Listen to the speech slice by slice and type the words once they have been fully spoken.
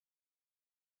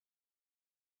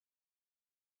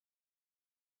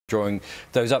drawing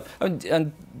those up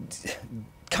and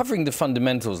covering the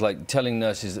fundamentals, like telling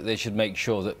nurses that they should make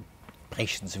sure that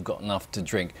patients have got enough to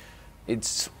drink.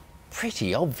 It's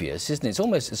pretty obvious, isn't it? It's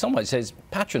almost, some might say, it's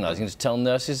patronising to tell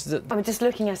nurses that... I'm just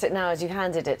looking at it now as you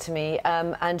handed it to me,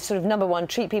 and sort of number one,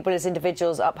 treat people as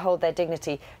individuals, uphold their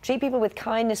dignity, treat people with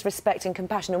kindness, respect and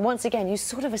compassion. And once again, you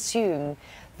sort of assume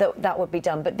that that would be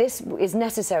done. But this is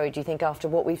necessary, do you think, after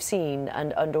what we've seen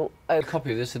and under... A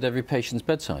copy of this at every patient's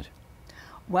bedside?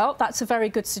 Well, that's a very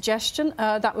good suggestion.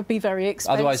 That would be very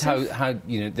expensive. Otherwise, how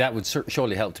you know, that would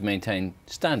surely help to maintain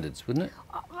standards, wouldn't it?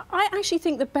 I actually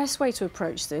think the best way to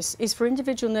approach this is for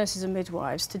individual nurses and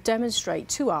midwives to demonstrate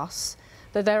to us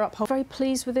that they're very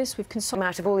pleased with this. We've consulted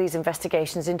out of all these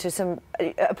investigations into some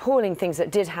appalling things that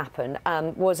did happen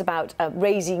was about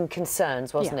raising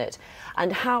concerns, wasn't it?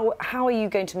 And how are you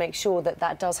going to make sure that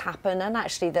that does happen, and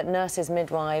actually that nurses,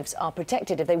 midwives are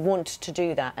protected if they want to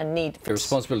do that and need... The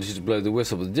responsibility to blow the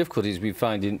whistle. But the difficulties we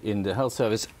find in the health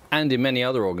service and in many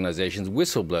other organisations,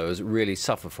 whistleblowers really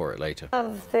suffer for it later.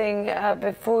 Another thing,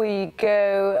 before you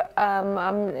go,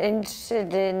 I'm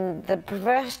interested in the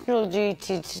professional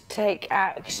duty to take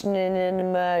action in an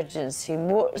emergency.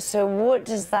 So what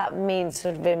does that mean,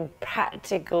 sort of in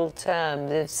practical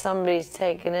terms? If somebody's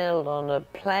taken ill on a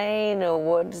plane, or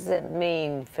what does it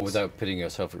mean? Without putting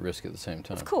yourself at risk at the same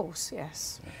time. Of course,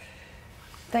 yes.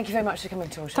 Thank you very much for coming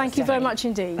to our show. Thank you very much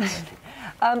indeed.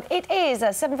 It is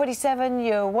 7:47.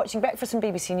 You're watching Breakfast on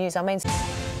BBC News. Our main...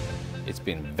 It's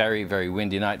been very, very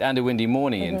windy night and a windy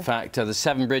morning. In fact, the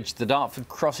Severn Bridge, the Dartford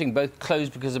crossing, both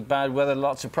closed because of bad weather.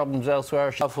 Lots of problems elsewhere.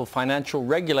 A powerful financial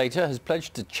regulator has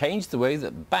pledged to change the way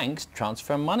that banks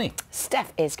transfer money.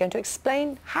 Steph is going to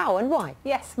explain how and why.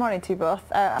 Yes, morning to you both.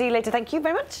 See you later. Thank you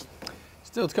very much.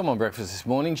 Still to come on Breakfast this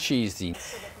morning, she's the...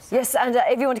 Yes, and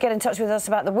if you want to get in touch with us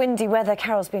about the windy weather,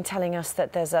 Carol's been telling us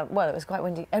that there's a... Well, it was quite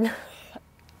windy. It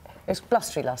was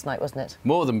blustery last night, wasn't it?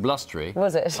 More than blustery.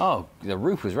 Was it? Oh, the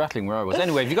roof was rattling where I was.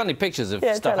 Anyway, if you've got any pictures of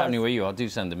stuff happening where you are, do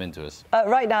send them in to us.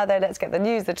 Right now, though, let's get the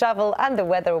news, the travel and the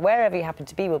weather. Wherever you happen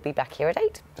to be, we'll be back here at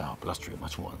 8. Oh, blustery,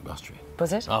 much more than blustery.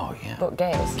 Was it? Oh, yeah. But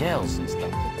gales. Gales and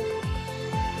stuff.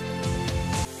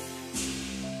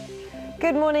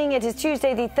 Good morning. It is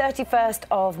Tuesday, the 31st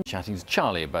of... Chatting to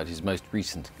Charlie about his most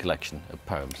recent collection of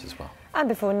poems as well. And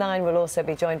before 9, we'll also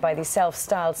be joined by the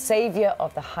self-styled saviour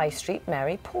of the High Street,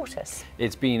 Mary Portas.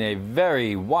 It's been a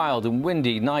very wild and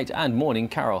windy night and morning.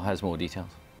 Carol has more details.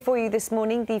 For you this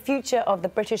morning, the future of the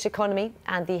British economy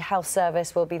and the health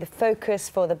service will be the focus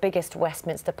for the biggest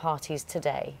Westminster parties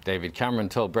today. David Cameron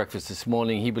told Breakfast this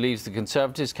morning he believes the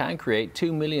Conservatives can create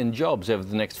 2 million jobs over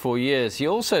the next 4 years. He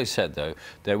also said, though,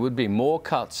 there would be more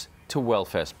cuts to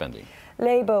welfare spending.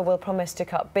 Labour will promise to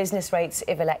cut business rates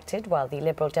if elected, while the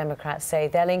Liberal Democrats say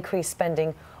they'll increase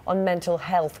spending on mental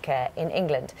health care in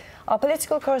England. Our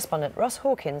political correspondent Ross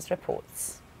Hawkins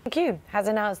reports. Q has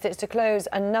announced it's to close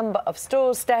a number of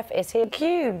stores. Steph is here.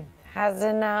 Q has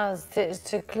announced it's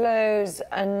to close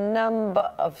a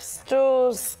number of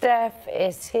stores. Steph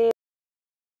is here.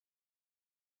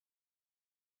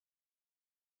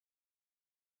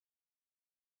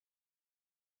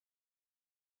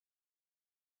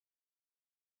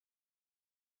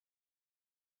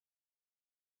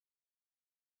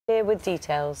 Here with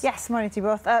details. Yes, morning to you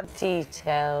both.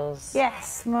 Details.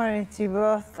 Yes, morning to you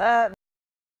both.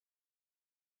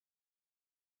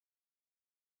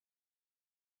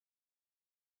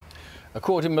 A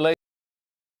court in Malaysia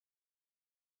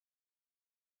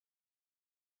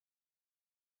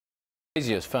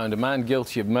has found a man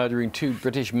guilty of murdering 2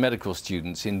 British medical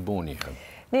students in Borneo.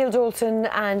 Neil Dalton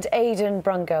and Aidan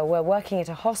Brungo were working at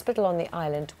a hospital on the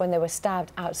island when they were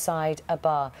stabbed outside a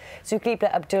bar.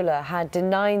 Zulkifli Abdullah had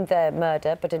denied their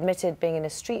murder but admitted being in a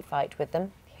street fight with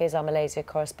them. Here's our Malaysia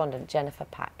correspondent Jennifer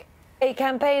Pack. A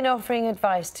campaign offering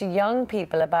advice to young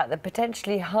people about the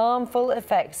potentially harmful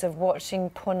effects of watching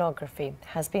pornography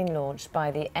has been launched by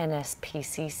the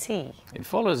NSPCC. It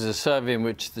follows a survey in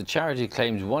which the charity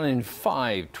claims 1 in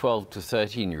 5 12 to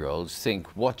 13-year-olds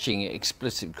think watching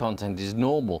explicit content is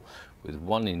normal, with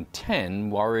 1 in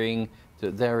 10 worrying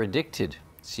that they're addicted,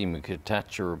 Seema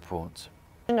Katacha reports.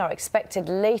 Are expected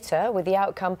later, with the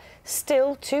outcome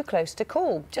still too close to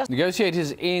call.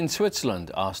 Negotiators in Switzerland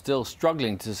are still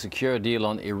struggling to secure a deal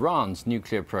on Iran's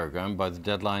nuclear program by the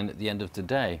deadline at the end of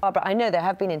today. Barbara, I know there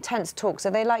have been intense talks.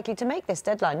 Are they likely to make this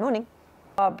deadline? Morning.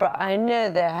 Barbara, I know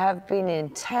there have been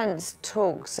intense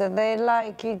talks. Are they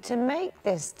likely to make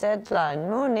this deadline?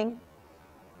 Morning.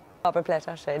 Barbara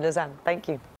Pletache, Lausanne. Thank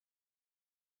you.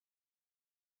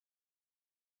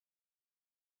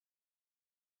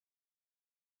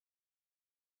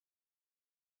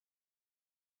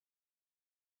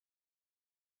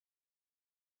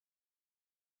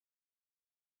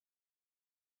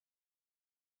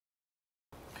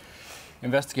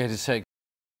 Investigators say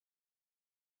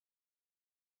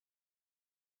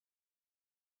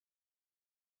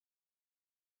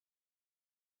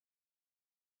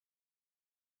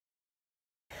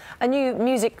a new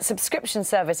music subscription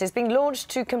service is being launched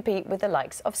to compete with the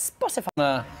likes of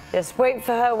Spotify. Just wait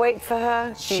for her, wait for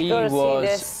her. she You've got to see was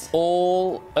this.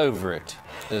 all over it,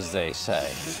 as they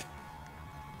say.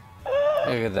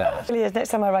 Look at that. Liz, next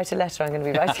time I write a letter, I'm going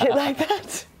to be writing it like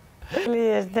that.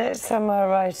 Liz, next time I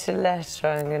write a letter,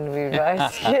 I'm going to be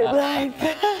writing it like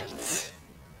that.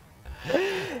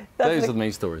 Those are the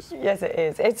main stories. Yes, it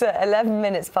is. It's 11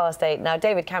 minutes past 8 now.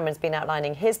 David Cameron's been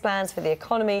outlining his plans for the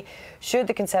economy should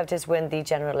the Conservatives win the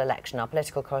general election. Our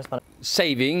political correspondent.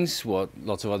 Savings, what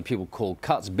lots of other people call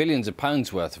cuts, billions of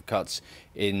pounds worth of cuts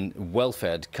in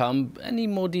welfare to come. Any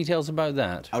more details about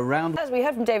that? As we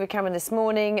heard from David Cameron this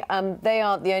morning, they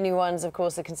aren't the only ones, of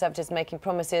course, the Conservatives making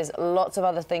promises. Lots of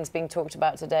other things being talked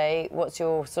about today. What's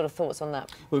your sort of thoughts on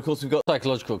that? Well, of course, we've got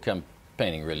Psychological campaigning,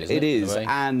 really, isn't it? It is, in a way?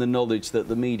 and the knowledge that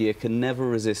the media can never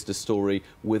resist a story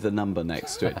with a number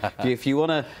next to it. if you want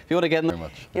to get Very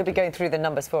much. You'll be going through the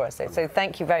numbers for us, so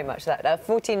thank you very much for that.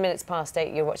 14 minutes past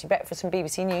 8, you're watching Breakfast from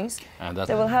BBC News. And that's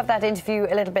So we'll have that interview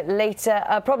a little bit later.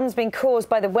 Problems being caused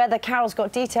by the weather. Carol's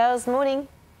got details. Morning.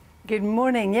 Good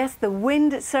morning. Yes, the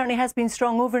wind certainly has been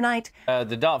strong overnight.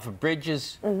 The Dartford Bridge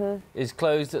is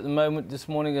closed at the moment this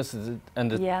morning,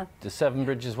 and the Severn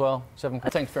Bridge as well.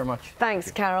 Thanks very much.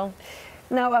 Thanks, Carol.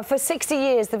 Now, for 60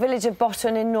 years, the village of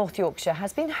Botton in North Yorkshire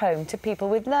has been home to people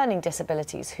with learning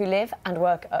disabilities who live and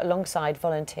work alongside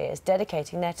volunteers,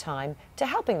 dedicating their time to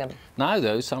helping them. Now,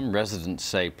 though, some residents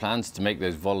say plans to make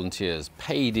those volunteers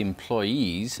paid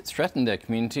employees threaten their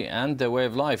community and their way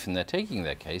of life, and they're taking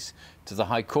their case to the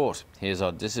High Court. Here's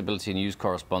our Disability News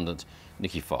correspondent,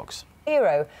 Nikki Fox.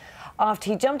 Hero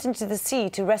after he jumped into the sea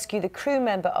to rescue the crew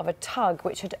member of a tug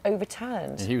which had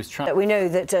overturned. He was trapped. We know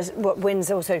that what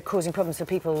wind's also causing problems for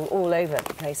people all over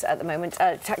the place at the moment.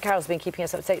 Carol's been keeping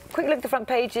us up to date. Quick look at the front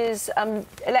pages.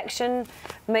 Election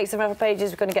makes the front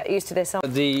pages. We're going to get used to this.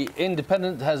 The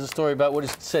Independent has a story about what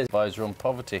it says advisor on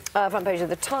poverty. Front page of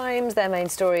the Times, their main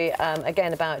story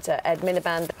again about Ed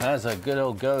Miliband. Has a good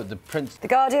old go at the Prince. The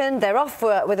Guardian, they're off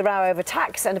with a row over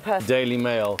tax and a person. Daily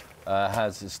Mail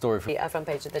has a story for The front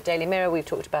page of the Daily Mirror. We've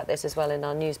talked about this as well in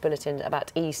our news bulletin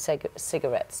about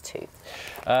e-cigarettes too.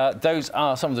 Those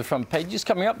are some of the front pages.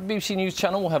 Coming up, the BBC News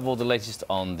channel will have all the latest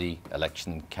on the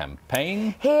election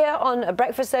campaign. Here on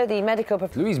Breakfast, though, the medical...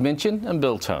 Louise Minchin and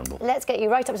Bill Turnbull. Let's get you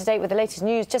right up to date with the latest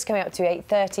news just coming up to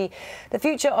 8:30. The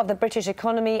future of the British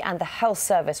economy and the health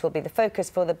service will be the focus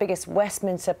for the biggest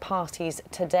Westminster parties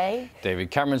today.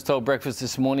 David Cameron's told Breakfast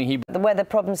this morning The weather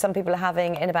problems some people are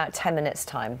having in about 10 minutes'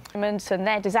 time. And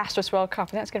their disastrous World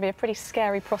Cup, and that's going to be a pretty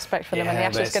scary prospect for them when they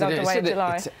actually get underway in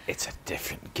July. It's a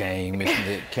different game, isn't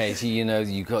it, Katie? You know,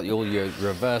 you've got all your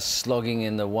reverse slogging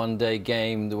in the one-day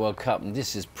game, the World Cup, and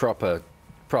this is proper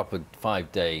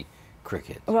 5-day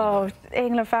cricket. Well,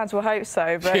 England fans will hope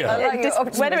so, but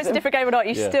whether it's a different game or not,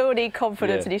 you still need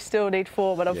confidence and you still need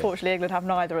form, and unfortunately England have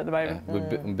neither at the moment. We're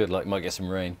a bit like might get some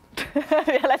rain.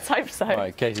 Yeah, let's hope so. All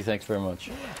right, Katie, thanks very much.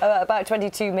 About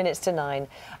 22 minutes to 9.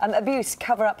 Abuse,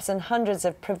 cover-ups and hundreds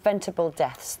of preventable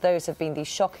deaths. Those have been the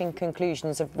shocking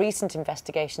conclusions of recent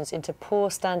investigations into poor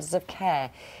standards of care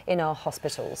in our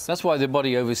hospitals. That's why the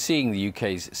body overseeing the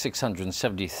UK's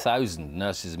 670,000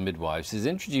 nurses and midwives has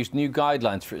introduced new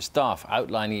guidelines for its staff,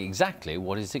 outlining exactly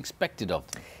what is expected of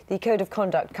them. The Code of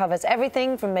Conduct covers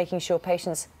everything from making sure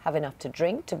patients have enough to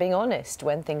drink to being honest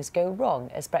when things go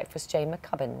wrong, as Breakfast Jane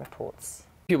McCubbin reports.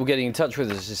 People getting in touch with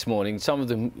us this morning, some of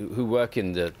them who work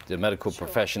in the medical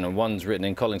profession, and one's written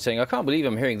in Colin saying, I can't believe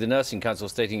I'm hearing the Nursing Council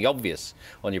stating the obvious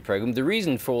on your programme. The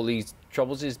reason for all these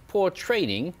troubles is poor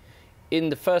training in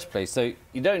the first place. So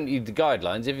you don't need the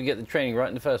guidelines if you get the training right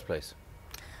in the first place.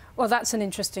 Well, that's an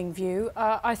interesting view.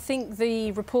 I think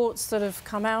the reports that have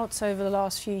come out over the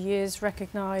last few years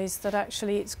recognise that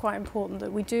actually it's quite important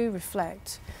that we do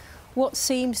reflect what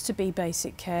seems to be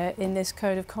basic care in this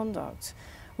Code of Conduct.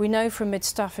 We know from Mid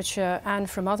Staffordshire and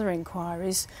from other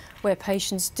inquiries where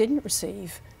patients didn't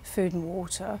receive food and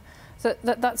water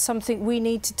that's something we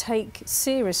need to take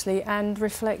seriously and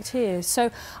reflect here.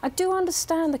 So I do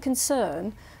understand the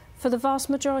concern. For the vast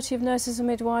majority of nurses and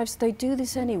midwives, they do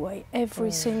this anyway,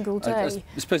 every single day.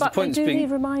 I suppose the point is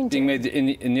being made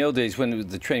in the old days when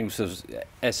the training was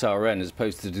SRN as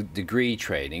opposed to degree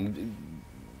training.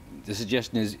 The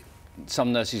suggestion is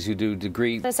some nurses who do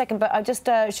degree. In a second, but I just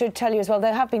should tell you as well,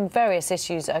 there have been various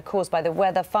issues caused by the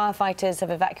weather. Firefighters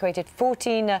have evacuated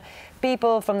 14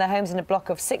 people from their homes in a block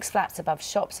of 6 flats above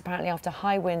shops, apparently after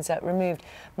high winds removed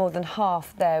more than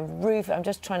half their roof. I'm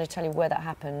just trying to tell you where that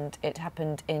happened. It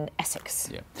happened in Essex.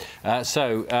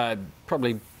 Yeah.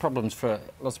 Probably problems for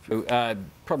lots of people.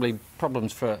 Probably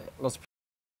problems for lots of people.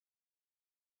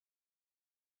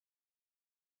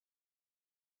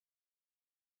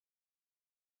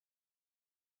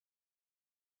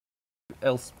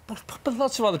 But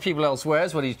lots of other people elsewhere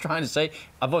is what he's trying to say.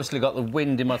 I've obviously got the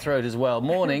wind in my throat as well.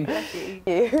 Morning. Thank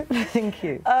you. Thank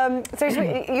you. So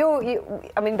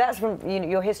I mean, that's from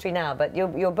your history now, but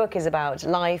your book is about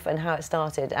life and how it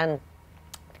started and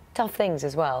tough things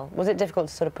as well. Was it difficult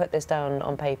to sort of put this down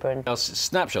on paper? And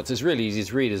snapshots. It's really easy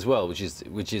to read as well, which is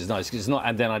nice. Because it's not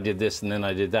and then I did this and then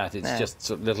I did that. It's just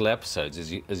sort of little episodes,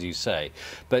 as you say.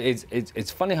 But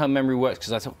it's funny how memory works,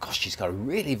 because I thought, gosh, she's got a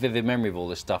really vivid memory of all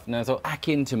this stuff. And then I thought, hack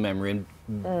into memory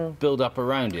and build up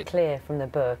around it. Clear from the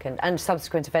book and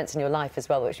subsequent events in your life as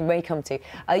well, which we may come to.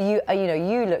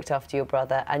 You looked after your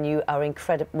brother, and you were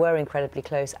incredibly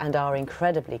close and are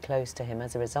incredibly close to him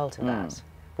as a result of that.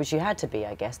 Which you had to be,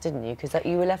 I guess, didn't you? Because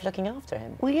you were left looking after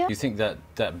him. Well, yeah. You think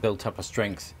that built up a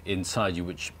strength inside you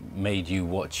which made you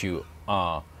what you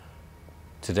are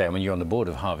today? I mean, you're on the board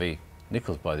of Harvey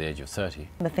Nichols by the age of 30.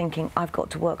 I'm thinking, I've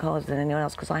got to work harder than anyone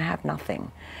else because I have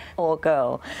nothing. Or a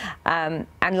girl. And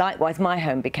likewise, my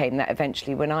home became that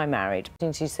eventually when I married.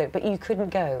 But you couldn't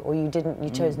go, or you didn't, you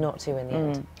chose not to in the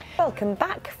end. Welcome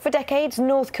back. For decades,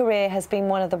 North Korea has been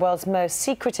one of the world's most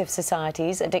secretive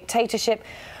societies, a dictatorship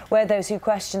where those who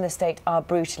question the state are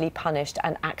brutally punished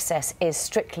and access is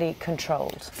strictly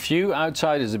controlled. Few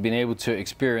outsiders have been able to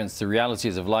experience the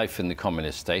realities of life in the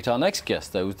communist state. Our next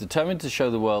guest, though, was determined to show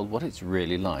the world what it's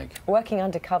really like. Working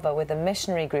undercover with a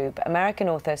missionary group, American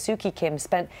author Suki Kim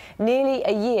spent nearly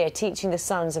a year teaching the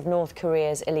sons of North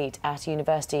Korea's elite at a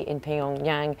university in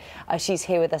Pyongyang. She's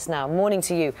here with us now. Morning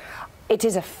to you. It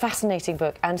is a fascinating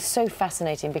book, and so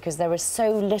fascinating because there is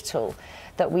so little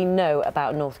that we know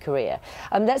about North Korea.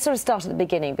 Let's sort of start at the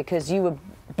beginning, because you were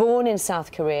born in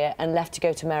South Korea and left to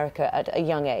go to America at a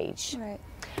young age. Right.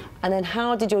 And then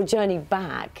how did your journey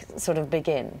back sort of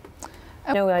begin?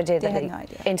 No idea that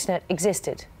the internet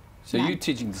existed. So you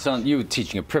were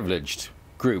teaching a privileged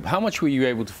group. How much were you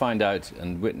able to find out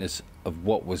and witness of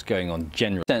what was going on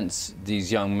generally? Sense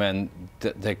these young men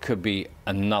that there could be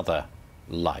another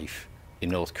life in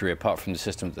North Korea, apart from the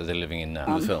system that they're living in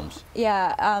now, the films?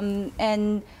 Yeah,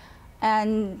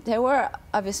 and they were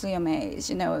obviously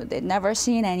amazed. You know, they'd never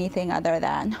seen anything other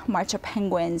than March of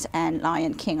Penguins and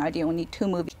Lion King are the only 2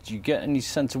 movies. Do you get any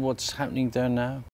sense of what's happening there now?